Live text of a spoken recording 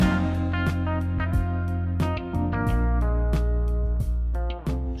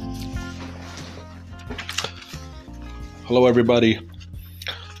Hello, everybody.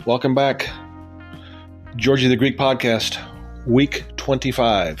 Welcome back. Georgie the Greek podcast, week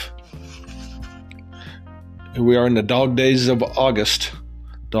 25. We are in the dog days of August,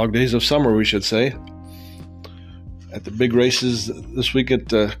 dog days of summer, we should say, at the big races this week at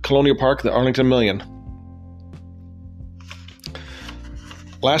Colonial Park, the Arlington Million.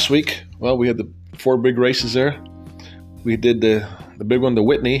 Last week, we had the 4 big races there. We did the big one, the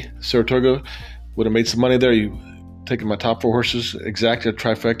Whitney, Saratoga. Would have made some money there. You taken my top 4 horses, Exacta,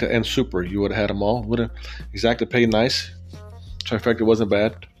 Trifecta, and Super. You would have had them all. Would have Exacta paid nice. Trifecta wasn't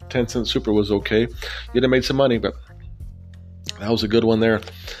bad. 10-cent Super was okay. You'd have made some money, but that was a good one there.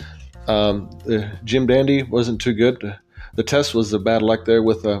 The Jim Dandy wasn't too good. The test was the bad luck there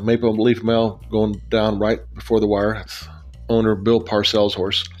with Maple Leaf Mel going down right before the wire. That's owner Bill Parcells'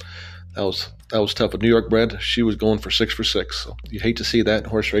 horse. That was tough. A New York bred, she was going for 6 for 6. So you hate to see that in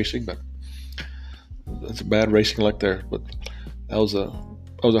horse racing, but that's a bad racing luck there. But that was a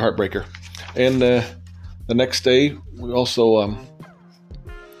heartbreaker. And the next day we also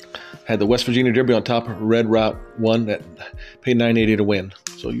had the West Virginia Derby on top, Red Route 1 that paid $9.80 to win.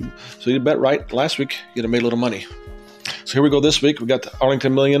 So you bet right last week, you'd have made a little money. So here we go this week. We got the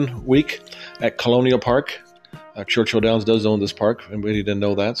Arlington Million week at Colonial Park. Churchill Downs does own this park, and we didn't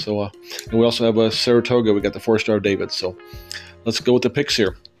know that. So, and we also have a Saratoga. We got the 4-star David. So let's go with the picks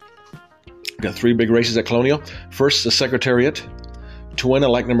here. We got 3 big races at Colonial. First, the Secretariat. To win, I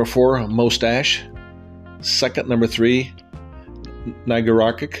like number 4, Mustache. Second, number 3,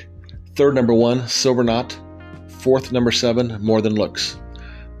 Nagarakic. Third, number 1, Silver Knot. Fourth, number 7, More Than Looks.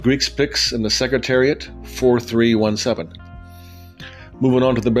 Greeks picks in the Secretariat, 4-3-1-7. Moving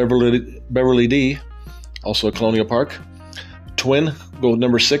on to the Beverly D, also at Colonial Park. Twin, go with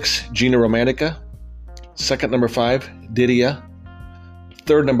number 6, Gina Romantica. Second, number 5, Didia.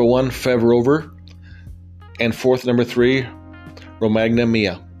 Third, number 1, Fev Rover. And fourth, number 3, Romagna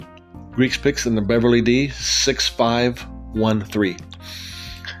Mia. Greeks picks in the Beverly D, 6-5-1-3.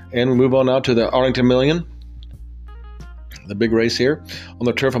 And we move on now to the Arlington Million, the big race here on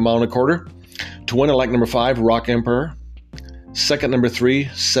the turf, a mile and a quarter. To win, I like number 5, Rock Emperor. Second, number 3,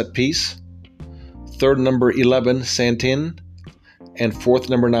 Set Piece. Third, number 11, Santin. And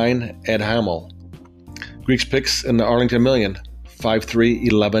fourth, number 9, Ed Hamel. Greeks picks in the Arlington Million,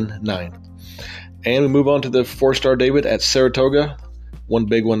 5-3-11-9. And we move on to the 4-star David at Saratoga. One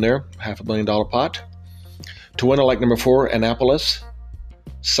big one there, $500,000 pot. To win, I like number 4, Annapolis.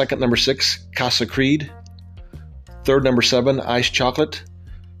 Second, number 6, Casa Creed. Third, number 7, Ice Chocolate.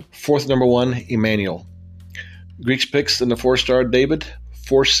 Fourth, number 1, Emmanuel. Greeks picks in the 4-star David,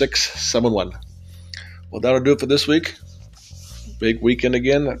 4-6-7-1. Well, that'll do it for this week. Big weekend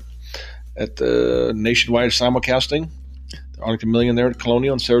again at the nationwide simulcasting. The Arlington Million there at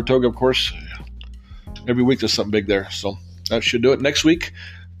Colonial and Saratoga, of course. Every week there's something big there. So that should do it. Next week,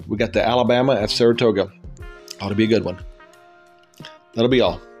 we got the Alabama at Saratoga. Ought to be a good one. That'll be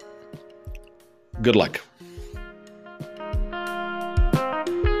all. Good luck.